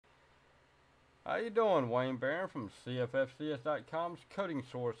How you doing? Wayne Barron from CFFCS.com's Coding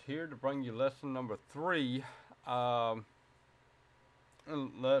Source here to bring you lesson number 3. Um, and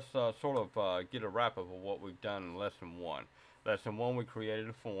let's sort of get a wrap up of what we've done in lesson 1. Lesson 1, we created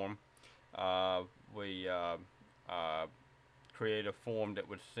a form. We uh, created a form that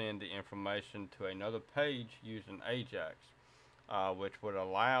would send the information to another page using Ajax, which would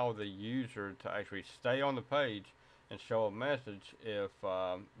allow the user to actually stay on the page and show a message if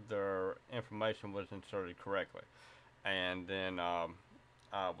their information was inserted correctly. And then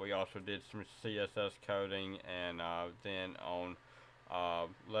we also did some CSS coding, and then on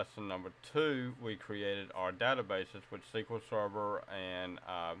lesson number 2, we created our databases with SQL Server and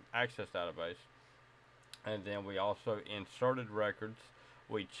Access Database. And then we also inserted records.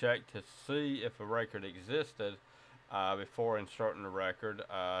 We checked to see if a record existed before inserting the record,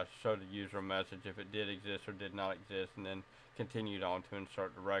 showed the user a message if it did exist or did not exist, and then continued on to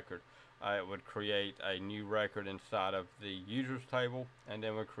insert the record. It would create a new record inside of the users table, and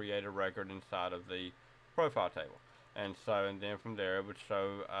then would create a record inside of the profile table. And then from there it would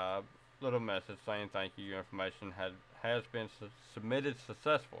show a little message saying thank you, your information has been submitted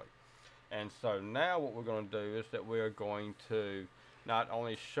successfully. And so now what we're going to do is that we are going to not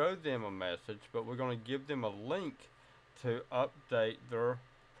only show them a message, but we're going to give them a link to update their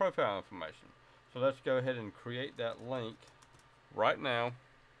profile information. So let's go ahead and create that link right now.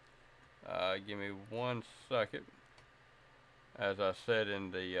 Give me 1 second. As I said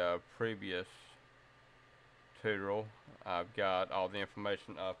in the previous tutorial, I've got all the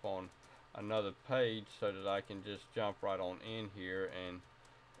information up on another page so that I can just jump right on in here and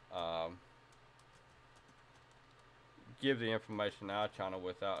give the information out channel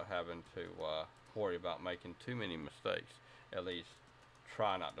without having to worry about making too many mistakes. At least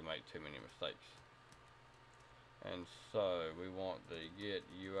try not to make too many mistakes. And so we want the get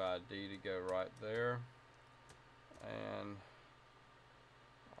UID to go right there, and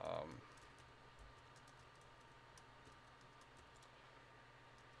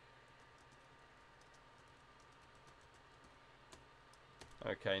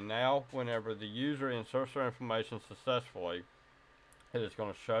okay, now whenever the user inserts their information successfully, it is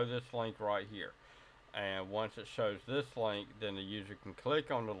going to show this link right here. And once it shows this link, then the user can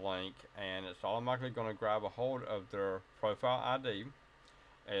click on the link, and it's automatically going to grab a hold of their profile ID.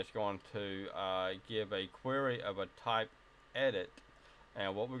 It's going to give a query of a type edit.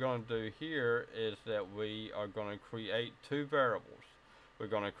 And what we're going to do here is that we are going to create 2 variables. We're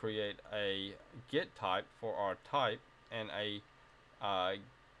going to create a get type for our type and a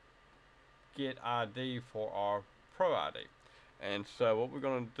get ID for our pro ID. And so what we're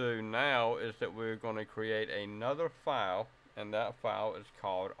going to do now is that we're going to create another file, and that file is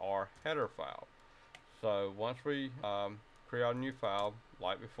called our header file. So once we create a new file,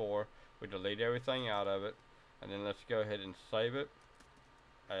 like before, we delete everything out of it, and then let's go ahead and save it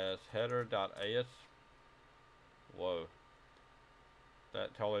as header.as. Whoa,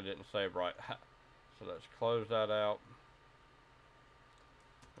 that totally didn't save right. So let's close that out.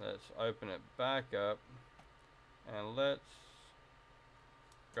 Let's open it back up, and let's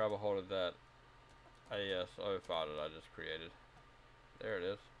grab a hold of that ASO file that I just created. There it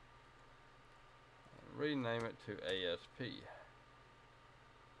is. And rename it to ASP.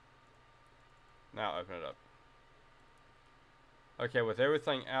 Now open it up. Okay, with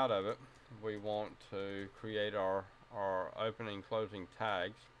everything out of it, we want to create our opening and closing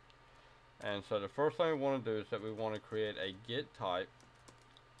tags. And so the first thing we want to do is that we want to create a get type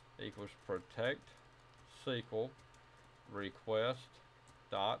equals protect SQL request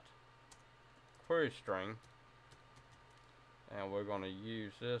dot query string, and we're going to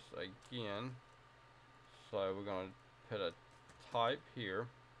use this again. So we're going to put a type here,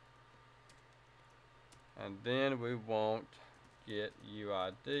 and then we want get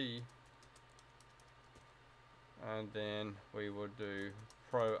UID, and then we will do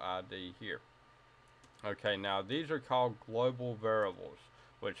pro ID here. Okay, now these are called global variables,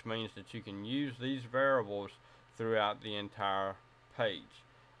 which means that you can use these variables throughout the entire page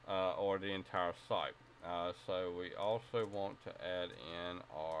or the entire site. So we also want to add in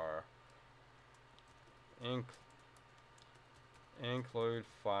our include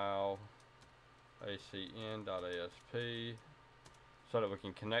file acn.asp so that we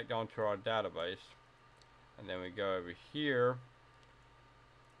can connect onto our database. And then we go over here,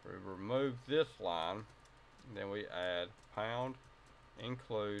 we remove this line, and then we add pound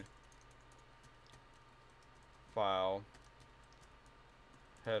include file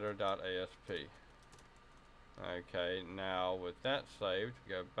header.asp. Okay, now with that saved,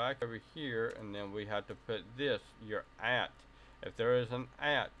 go back over here, and then we have to put this, your at. If there is an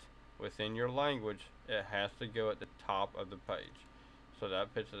at, within your language, it has to go at the top of the page. So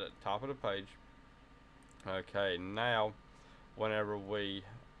that puts it at the top of the page. Okay, now whenever we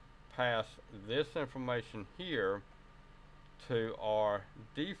pass this information here to our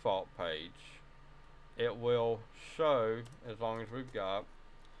default page, it will show, as long as we've got,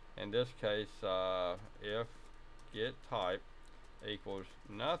 in this case, if get type equals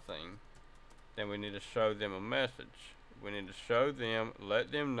nothing, then we need to show them a message. We need to show them,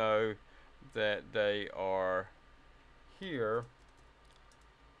 let them know that they are here,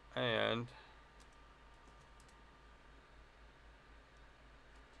 and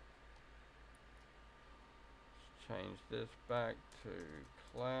change this back to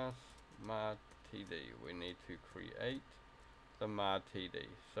class myTD. We need to create the myTD.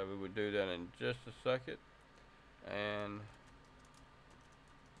 So we would do that in just a second. And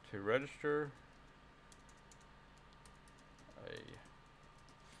to register a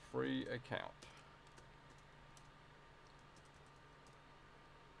free account.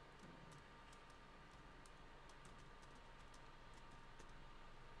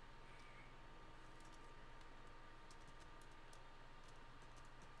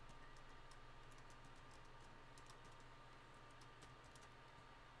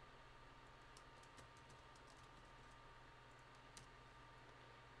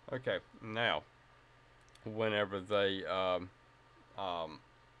 Okay, now whenever they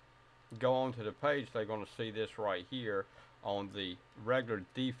go onto the page, they're going to see this right here on the regular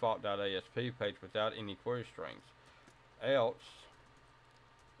default.asp page without any query strings. Else,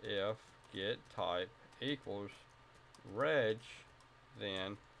 if get type equals reg,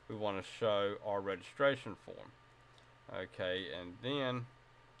 then we want to show our registration form. Okay, and then,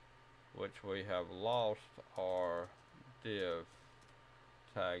 which we have lost our div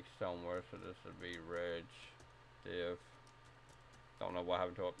tag somewhere, so this would be reg div. Don't know what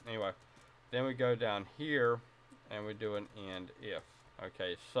happened to it. Anyway, then we go down here and we do an end if.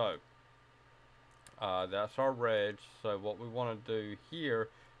 Okay, so that's our reg. So what we want to do here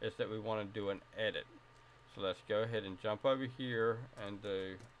is that we want to do an edit. So let's go ahead and jump over here and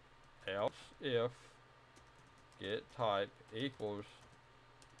do else if get type equals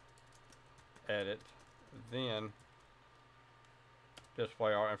edit, then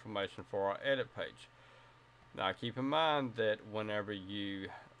display our information for our edit page. Now keep in mind that whenever you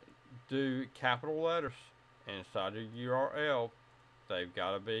do capital letters inside your URL, they've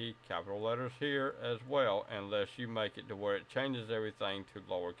got to be capital letters here as well, unless you make it to where it changes everything to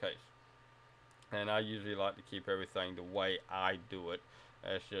lowercase. And I usually like to keep everything the way I do it.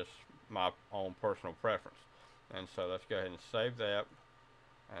 That's just my own personal preference. And so let's go ahead and save that,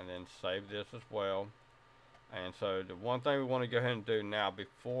 and then save this as well. And so the one thing we want to go ahead and do now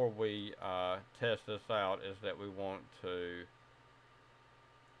before we test this out is that we want to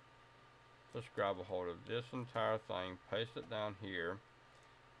just grab a hold of this entire thing, paste it down here,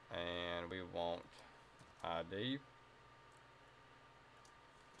 and we want ID,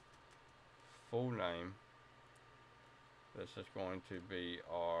 full name. This is going to be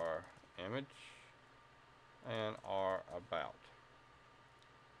our image and our about.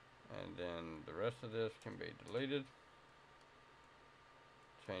 And then the rest of this can be deleted.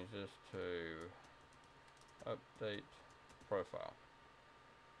 Change this to update profile.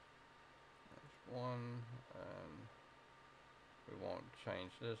 That's one, and we won't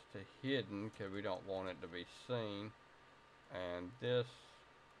change this to hidden because we don't want it to be seen. And this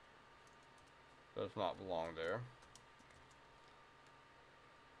does not belong there.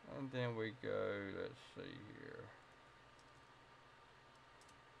 And then we go, let's see here.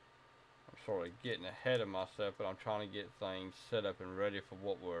 Sort of getting ahead of myself, but I'm trying to get things set up and ready for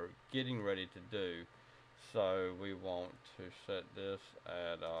what we're getting ready to do. So we want to set this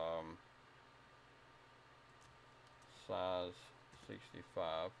at size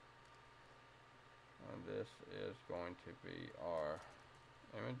 65, and this is going to be our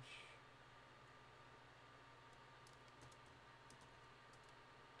image.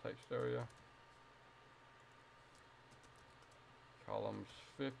 Text area, columns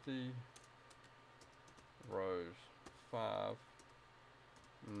 50, rows 5,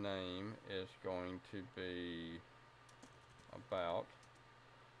 name is going to be about,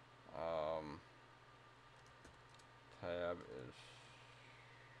 tab is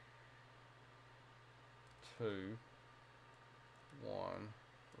 2, 1,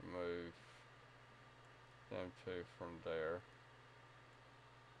 remove them 2 from there,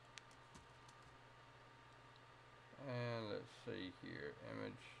 and let's see here,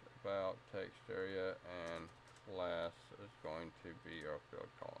 image, about, text area, and class is going to be our field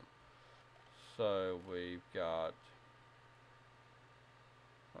column. So we've got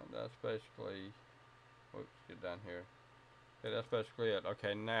That's basically, oops, get down here. Okay, that's basically it.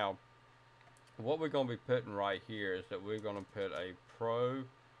 Okay, now what we're going to be putting right here is that we're going to put a pro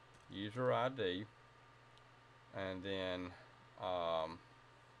user ID, and then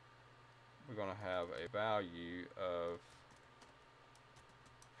we're going to have a value of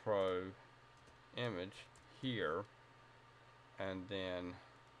pro image here, and then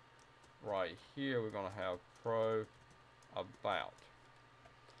right here we're going to have pro about.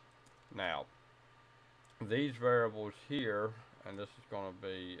 Now these variables here, and this is going to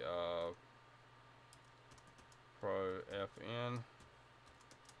be pro fn,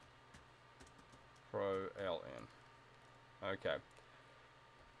 pro ln. Okay,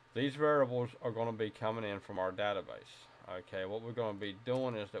 these variables are going to be coming in from our database. Okay, what we're going to be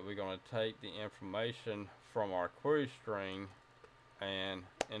doing is that we're going to take the information from our query string and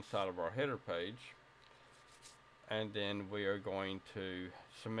inside of our header page, and then we are going to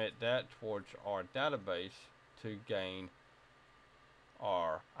submit that towards our database to gain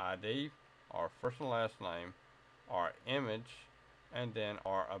our ID, our first and last name, our image, and then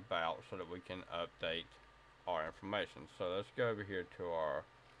our about, so that we can update our information. So let's go over here to our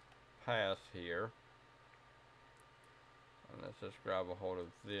pass here, and let's just grab a hold of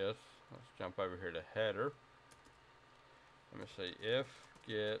this. Let's jump over here to header. Let me see, if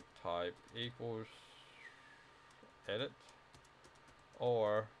get type equals edit,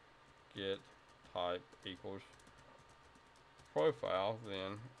 or get type equals profile,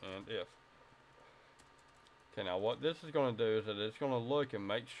 then and if. Okay, now what this is going to do is that it's going to look and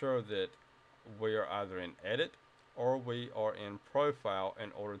make sure that we are either in edit or we are in profile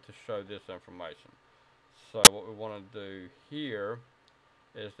in order to show this information. So what we want to do here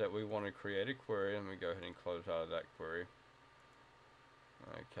is that we want to create a query. Let me go ahead and close out of that query.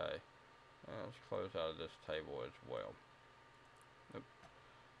 Okay, let's close out of this table as well. Nope.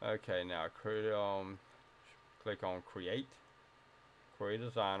 Okay, now click on create query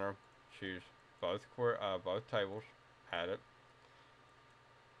designer, choose both tables, add it.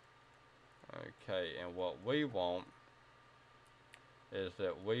 Okay, and what we want is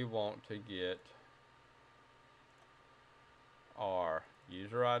that we want to get our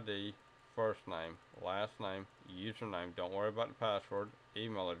user ID, first name, last name, username, don't worry about the password,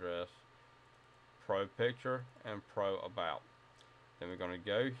 email address, pro picture, and pro about. Then we're going to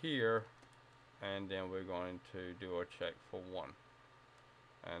go here, and then we're going to do a check for 1.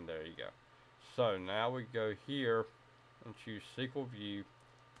 And there you go. So now we go here and choose SQL view,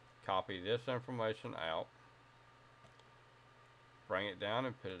 copy this information out, bring it down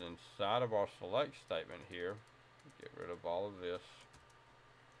and put it inside of our select statement here. Get rid of all of this.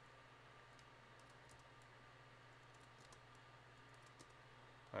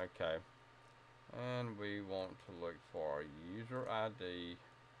 Okay, and we want to look for our user ID,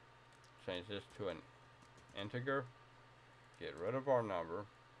 change this to an integer, get rid of our number,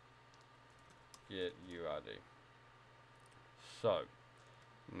 get UID. So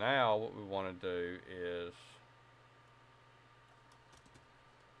now what we want to do is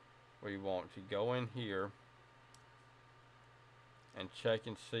we want to go in here and check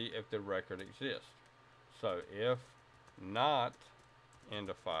and see if the record exists. So if not end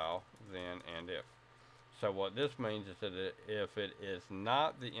of file, then and if. So what this means is that if it is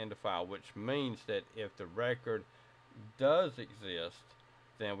not the end of file, which means that if the record does exist,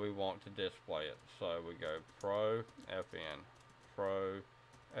 then we want to display it. So we go pro fn, pro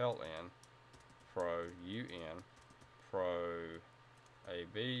ln, pro un, pro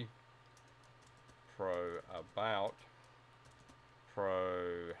ab, pro about,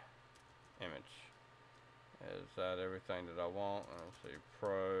 pro image. Is that everything that I want? Let's see,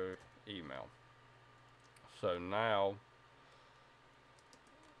 pro email. So now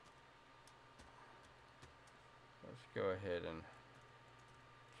let's go ahead and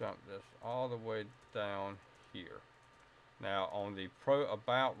jump this all the way down here. Now on the pro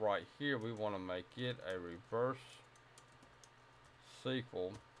about right here, we want to make it a reverse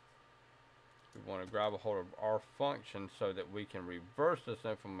SQL. We want to grab a hold of our function so that we can reverse this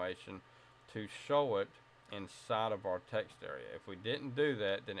information to show it inside of our text area. If we didn't do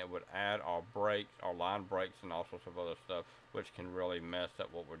that, then it would add our breaks, our line breaks, and all sorts of other stuff, which can really mess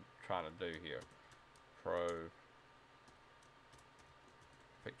up what we're trying to do here. Pro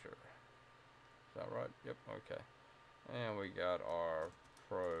picture. Is that right? Yep, okay. And we got our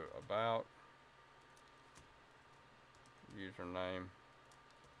pro about, username,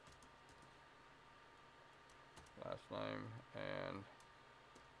 last name, and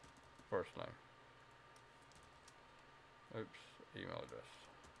first name. Oops, email address.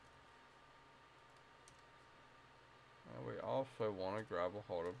 And we also want to grab a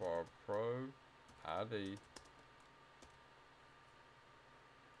hold of our Pro ID.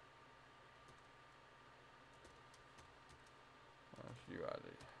 That's UID.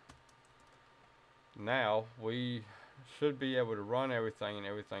 Now we should be able to run everything, and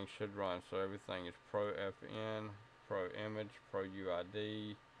everything should run. So everything is Pro FN, Pro Image, Pro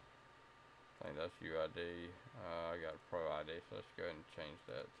UID. I think that's UID. I got Pro ID, so let's go ahead and change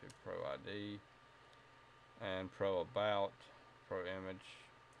that to Pro ID. And Pro About, Pro Image.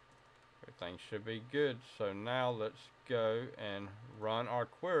 Everything should be good. So now let's go and run our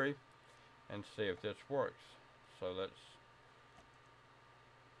query and see if this works. So let's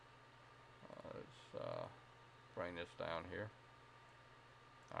bring this down here.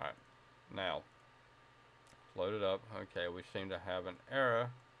 Alright, now load it up. Okay, we seem to have an error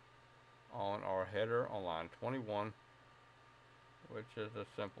on our header on line 21, which is a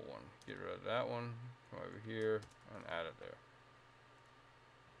simple one. Get rid of that one, come over here and add it there.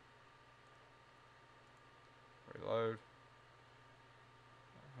 Reload.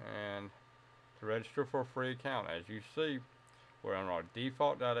 And to register for a free account, as you see, we're on our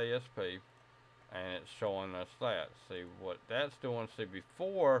default.asp and it's showing us that. See what that's doing. See,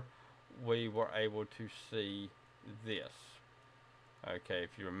 before we were able to see this. Okay, if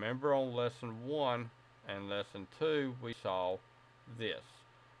you remember on lesson 1 and lesson 2, we saw this.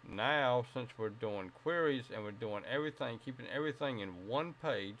 Now, since we're doing queries and we're doing everything, keeping everything in one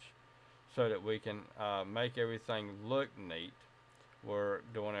page so that we can make everything look neat, we're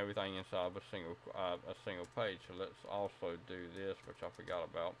doing everything inside of a single page. So let's also do this, which I forgot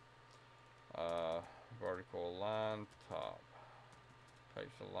about. Vertical line top,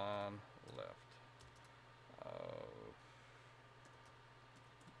 takes a line left.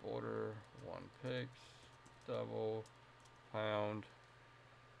 Border 1 pix, double, pound.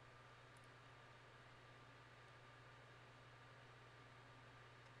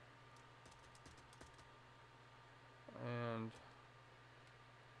 And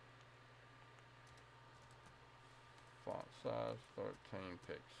font size 13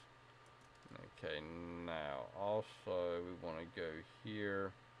 pix. Okay, now also we want to go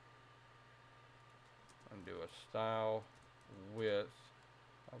here and do a style width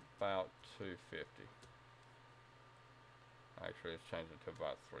about 250. Actually, let's change it to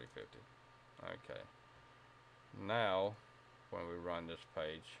about 350. Okay. Now, when we run this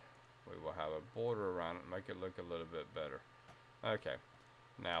page, we will have a border around it, make it look a little bit better. Okay.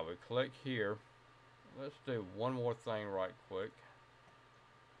 Now we click here. Let's do one more thing right quick.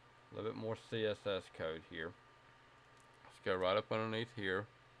 A little bit more CSS code here. Let's go right up underneath here.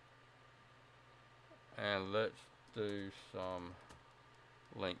 And let's do some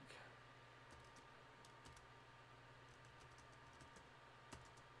link.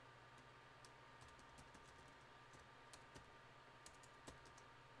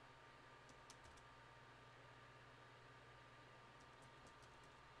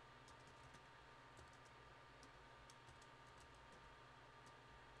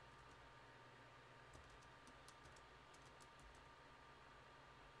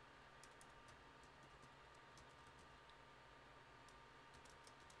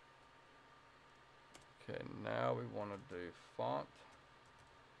 Okay, now we want to do font.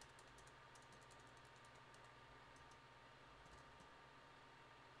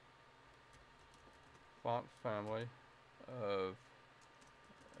 Font family of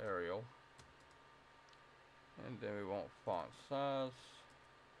Arial. And then we want font size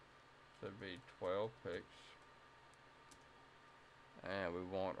to be 12 pix. And we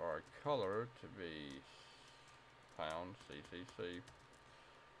want our color to be pound CCC.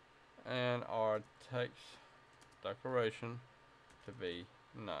 And our text decoration to be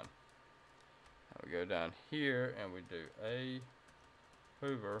none. And we go down here and we do a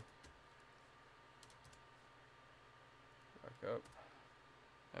Hoover, back up,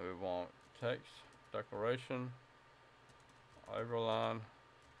 and we want text decoration, overline,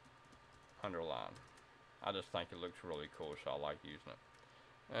 underline. I just think it looks really cool, so I like using it.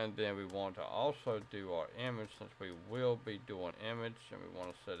 And then we want to also do our image, since we will be doing image, and we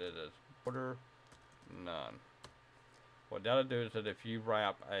want to set it as border none. What that'll do is that if you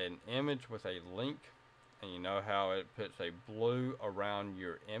wrap an image with a link, and you know how it puts a blue around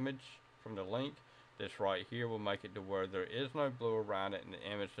your image from the link, this right here will make it to where there is no blue around it, and the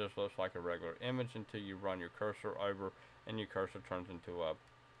image just looks like a regular image until you run your cursor over and your cursor turns into a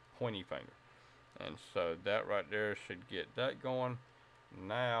pointy finger. And so that right there should get that going.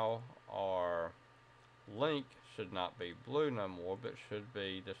 Now our link should not be blue no more, but should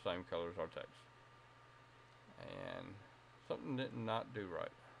be the same color as our text. And something did not do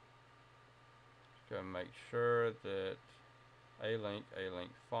right. go and make sure that a link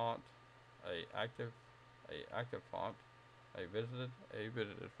font, a active font, a visited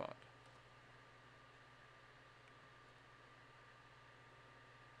font.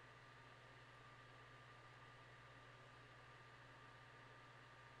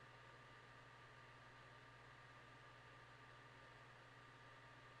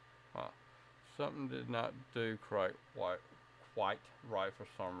 Something did not do quite right for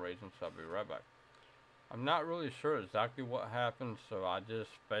some reason, so I'll be right back. I'm not really sure exactly what happened, so I just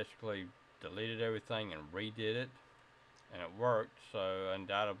basically deleted everything and redid it, and it worked. So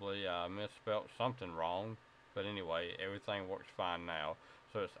undoubtedly I misspelled something wrong, but anyway, everything works fine now.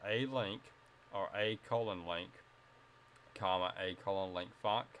 So it's a link, or a colon link, comma a colon link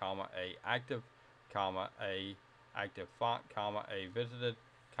font, comma a active font, comma a visited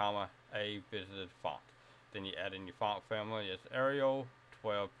font. Then you add in your font family. It's Arial,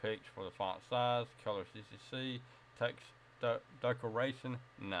 12 pixels for the font size, color CCC, text decoration,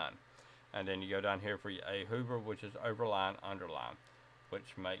 none. And then you go down here for your A Hoover, which is overline, underline,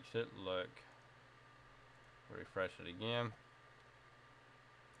 which makes it look, refresh it again.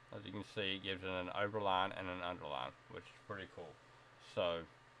 As you can see, it gives it an overline and an underline, which is pretty cool. So,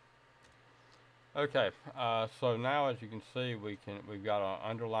 okay, so now as you can see, we've got our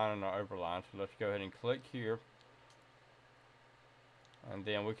underline and our overline. So let's go ahead and click here, and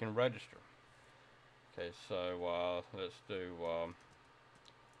then we can register. Okay, so let's do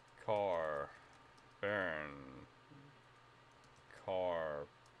Barron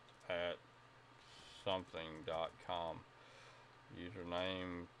at something.com.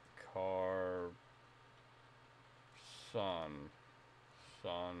 Username sun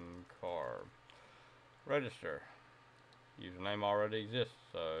car. Register. Username already exists,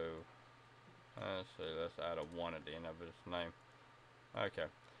 so let's see, let's add a 1 at the end of its name. Okay.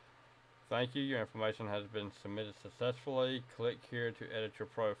 Thank you. Your information has been submitted successfully. Click here to edit your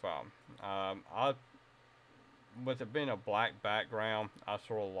profile. With it being a black background, I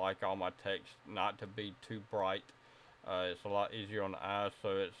sort of like all my text not to be too bright. It's a lot easier on the eyes,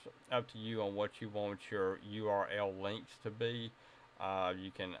 so it's up to you on what you want your URL links to be.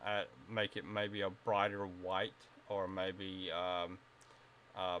 You can make it maybe a brighter white, or maybe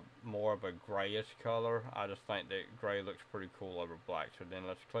more of a grayish color. I just think that gray looks pretty cool over black. So then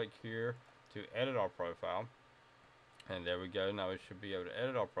let's click here to edit our profile, and there we go. Now we should be able to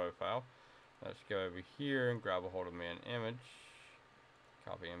edit our profile. Let's go over here and grab a hold of me an image,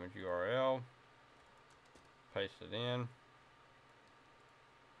 copy image URL, paste it in,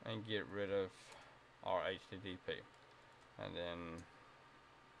 and get rid of our HTTP. And then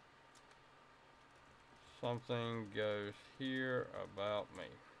something goes here about me,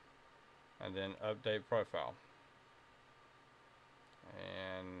 and then update profile.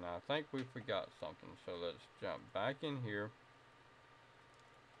 And I think we forgot something, so let's jump back in here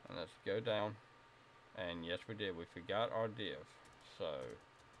and let's go down. And yes, we did. We forgot our div. So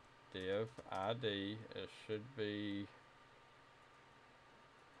div ID, it should be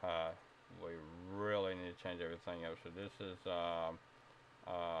we really need to change everything up. So this is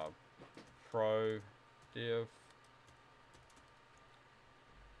pro div.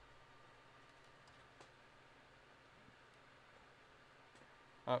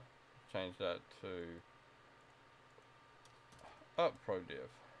 Change that to pro div.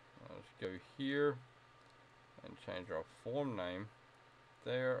 Let's go here and change our form name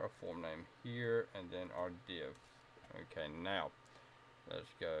there, our form name here, and then our div. Okay, now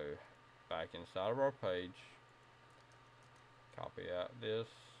let's go back inside of our page, copy out this,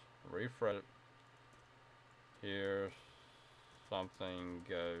 refresh it. Here's something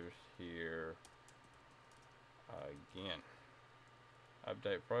goes here again.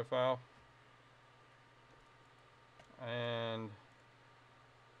 Update profile, and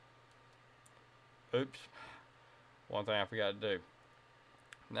oops, one thing I forgot to do.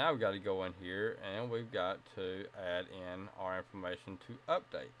 Now we've got to go in here and we've got to add in our information to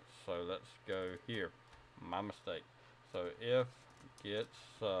update. So let's go here. My mistake. So if get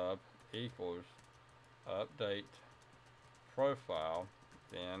sub equals update profile,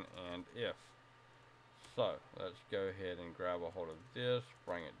 then and if. So let's go ahead and grab a hold of this,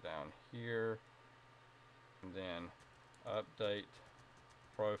 bring it down here, and then update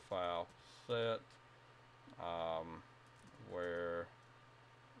profile set, where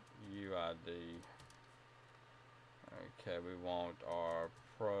UID. Okay, we want our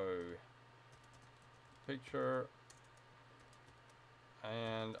pro picture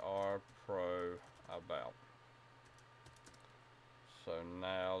and our pro about. So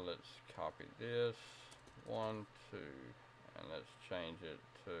now let's copy this 1, 2, and let's change it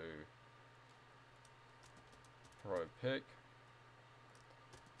to pro pic,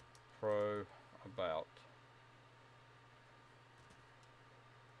 pro about.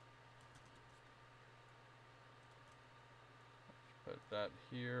 Put that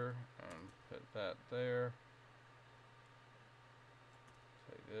here and put that there.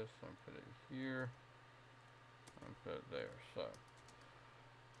 Take this and put it here and put it there. So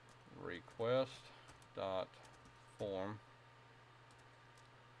request dot form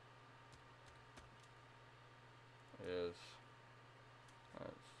is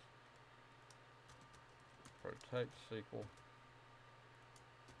protect SQL.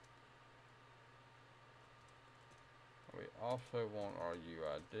 We also want our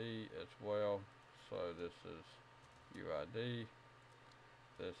UID as well. So this is UID.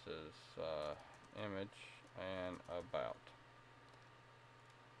 This is image and about.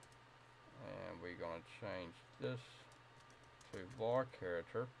 And we're going to change this to var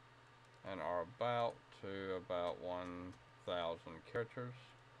character and our about to about 1,000 characters.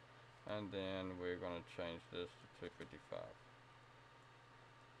 And then we're going to change this to 255.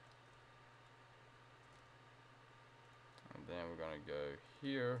 And then we're going to go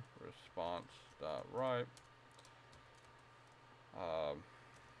here, response.write.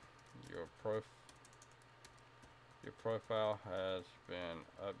 Your profile has been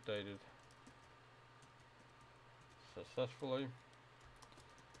updated successfully.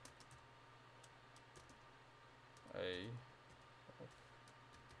 A2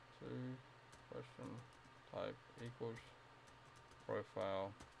 question type equals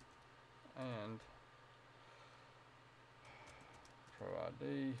profile and pro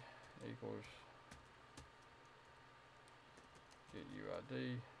ID equals get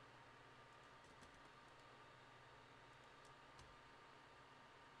UID.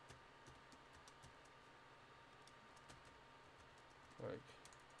 Click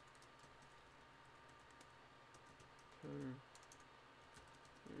to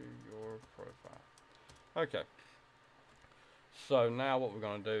your profile. Okay. So now what we're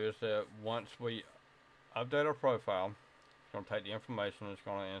going to do is that once we update our profile, it's going to take the information, it's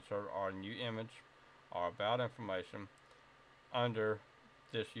going to insert our new image, our about information under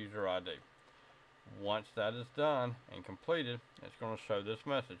this user ID. Once that is done and completed, it's going to show this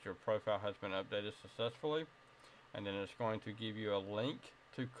message: your profile has been updated successfully, and then it's going to give you a link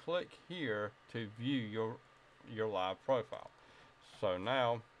to click here to view your live profile. So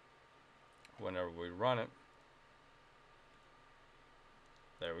now whenever we run it,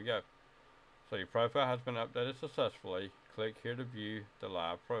 there we go. So your profile has been updated successfully. Click here to view the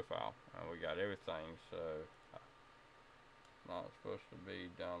live profile, and we got everything. So not supposed to be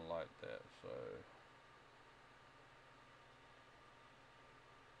done like that. So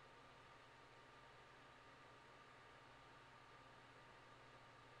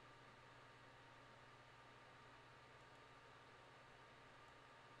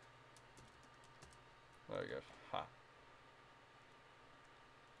there it goes. Ha.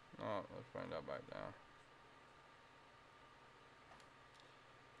 Oh, let's bring that back down.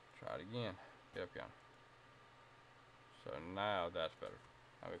 Try it again. Get up again. So now that's better.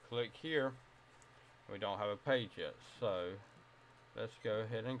 Now we click here. We don't have a page yet. So let's go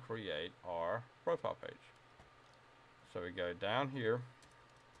ahead and create our profile page. So we go down here.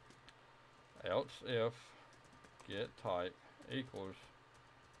 Else if get type equals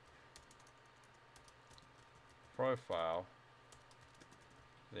profile,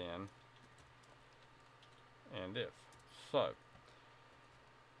 then and if. So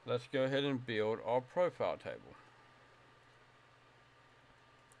let's go ahead and build our profile table.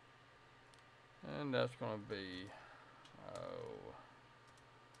 And that's going to be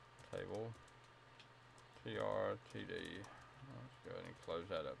table trtd. Let's go ahead and close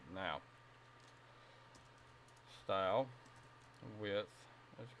that up. Now style width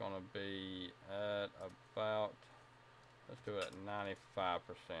is going to be at about, let's do it at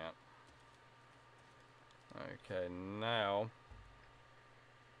 95%. Okay, now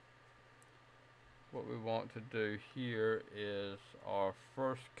what we want to do here is our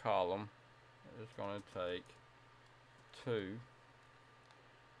first column is going to take 2,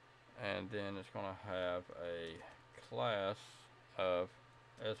 and then it's going to have a class of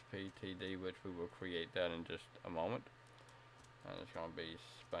SPTD, which we will create that in just a moment. And it's going to be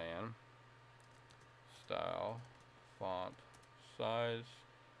span, style, font, size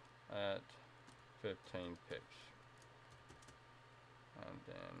at 15 pixels. And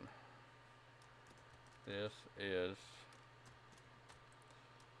then this is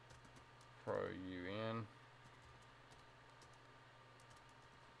pro UN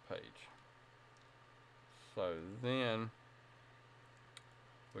page. So then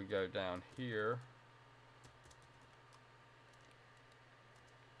we go down here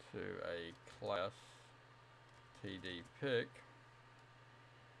to a class TD pick,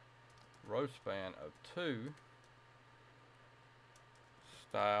 row span of 2,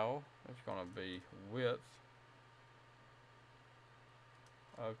 style is going to be width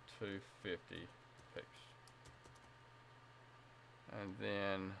of 250 pixels. And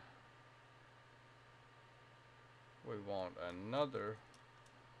then we want another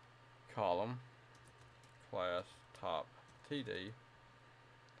column, class top TD,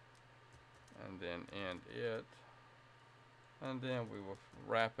 and then end it, and then we will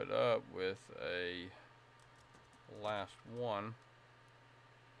wrap it up with a last one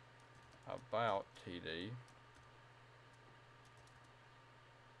about TD.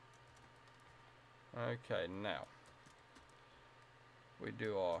 Okay, now we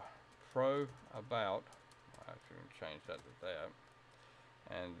do our pro about. Actually, we can change that to that,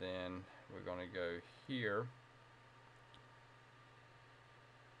 and then we're going to go here.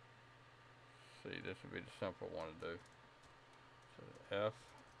 See, this would be the simple one to do. So F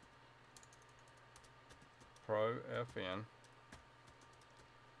pro FN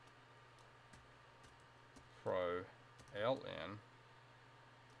pro LN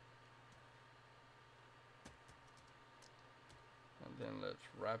and then let's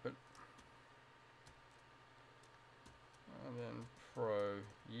wrap it, and then pro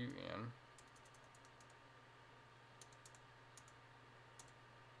UN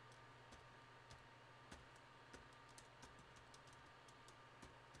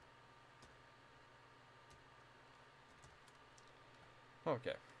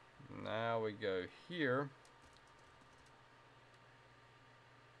okay. Now we go here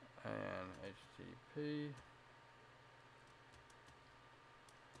and HTTP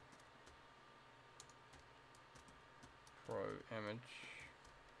pro image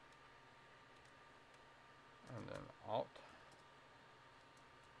and then alt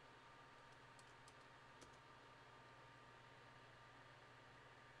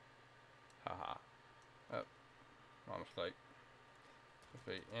haha oh, wrong mistake.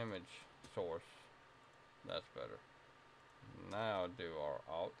 The image source, that's better. Now do our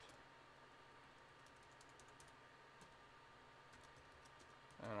alt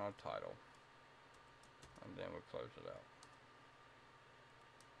and our title, and then we'll close it out.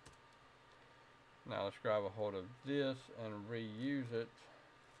 Now let's grab a hold of this and reuse it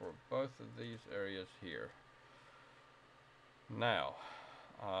for both of these areas here. Now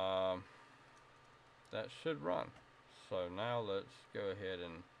that should run. So now let's go ahead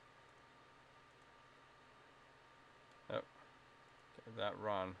and that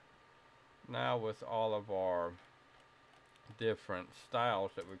run. Now with all of our different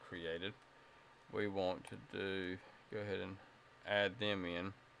styles that we created, we want to go ahead and add them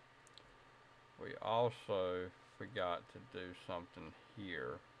in. We also forgot to do something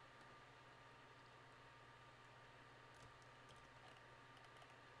here.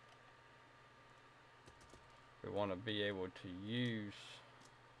 We want to be able to use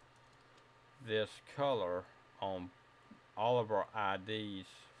this color on all of our IDs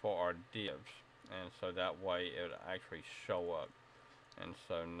for our divs, and so that way it would actually show up. And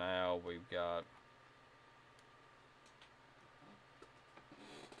so now we've got,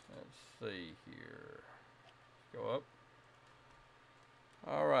 let's see here, let's go up.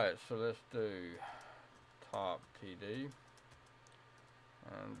 Alright, so let's do top TD,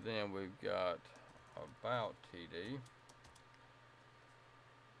 and then we've got about TD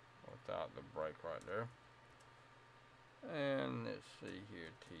without the break right there, and let's see here,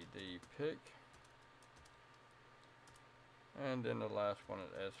 TD pick, and then the last one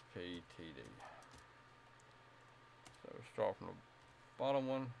is SP TD. So we start from the bottom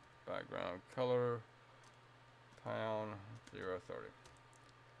one, background color pound 030.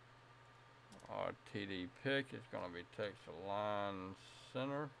 Our TD pick is going to be text align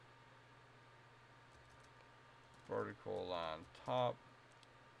center, vertical line top,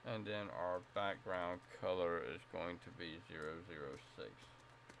 and then our background color is going to be 006.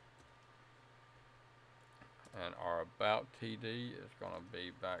 And our about TD is going to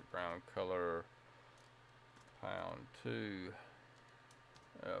be background color pound 2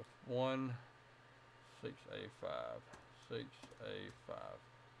 F1 6A5 6A5.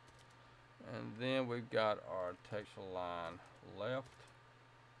 And then we've got our text align left,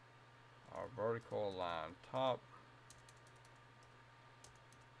 our vertical line top,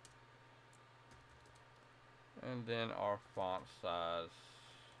 and then our font size,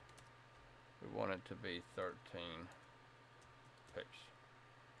 we want it to be 13 pixels.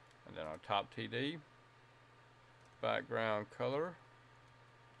 And then our top TD, background color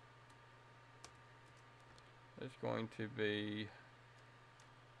is going to be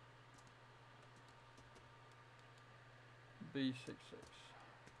B66.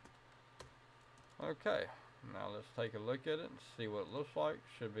 Okay, now let's take a look at it and see what it looks like.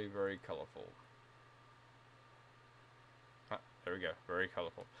 Should be very colorful. There we go, very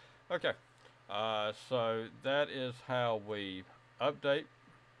colorful. Okay, so that is how we update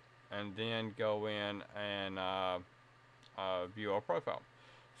and then go in and view our profile.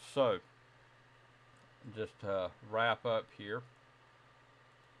 So, just to wrap up here,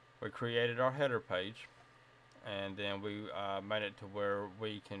 we created our header page, and then we made it to where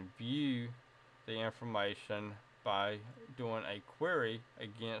we can view the information by doing a query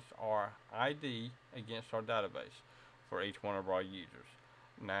against our ID, against our database for each one of our users.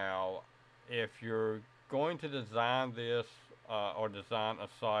 Now, if you're going to design this or design a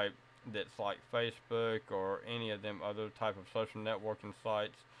site that's like Facebook or any of them other type of social networking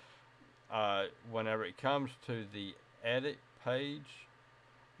sites, whenever it comes to the edit page,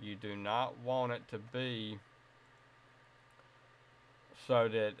 you do not want it to be so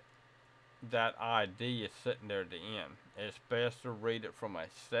that that ID is sitting there at the end. It's best to read it from a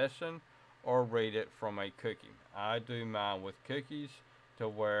session or read it from a cookie. I do mine with cookies to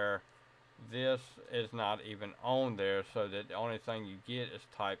where this is not even on there, so that the only thing you get is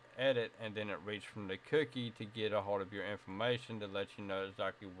type edit, and then it reads from the cookie to get a hold of your information to let you know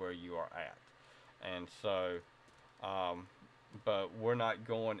exactly where you are at. And so but we're not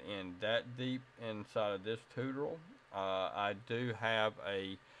going in that deep inside of this tutorial. I do have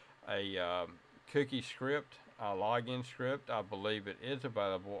a cookie script, a login script. I believe it is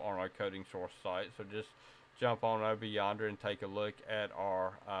available on our coding source site, so just jump on over yonder and take a look at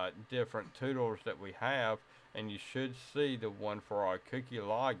our different tutorials that we have, and you should see the one for our cookie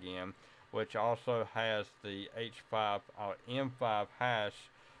login, which also has the H5 or M5 hash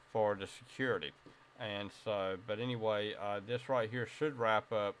for the security. And so, but anyway, this right here should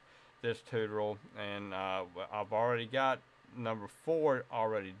wrap up this tutorial, and I've already got number 4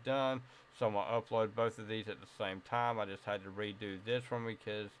 already done, so I'm going to upload both of these at the same time. I just had to redo this one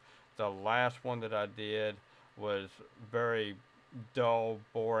because the last one that I did was very dull,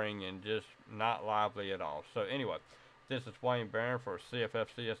 boring, and just not lively at all. So anyway, this is Wayne Barron for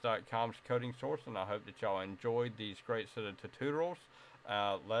CFFCS.com's Coding Source, and I hope that y'all enjoyed these great set of tutorials,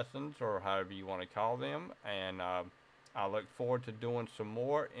 lessons, or however you want to call them, and I look forward to doing some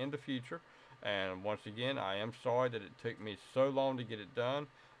more in the future. And once again, I am sorry that it took me so long to get it done,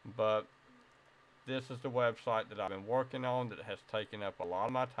 but this is the website that I've been working on that has taken up a lot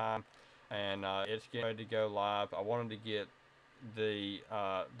of my time, and it's getting ready to go live. I wanted to get the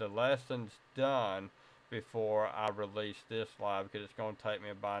lessons done before I release this live, because it's going to take me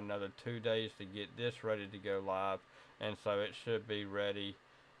about another 2 days to get this ready to go live, and so it should be ready.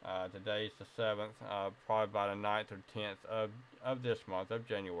 Today's the 7th, probably by the 9th or 10th of this month of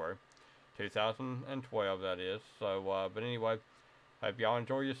January 2012, that is. So but anyway, hope y'all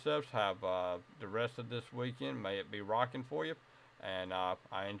enjoy yourselves. Have the rest of this weekend, may it be rocking for you, and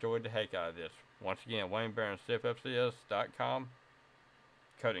I enjoyed the heck out of this. Once again, Wayne Barron, CFFCS.com,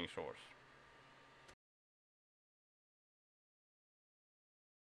 Coding Source.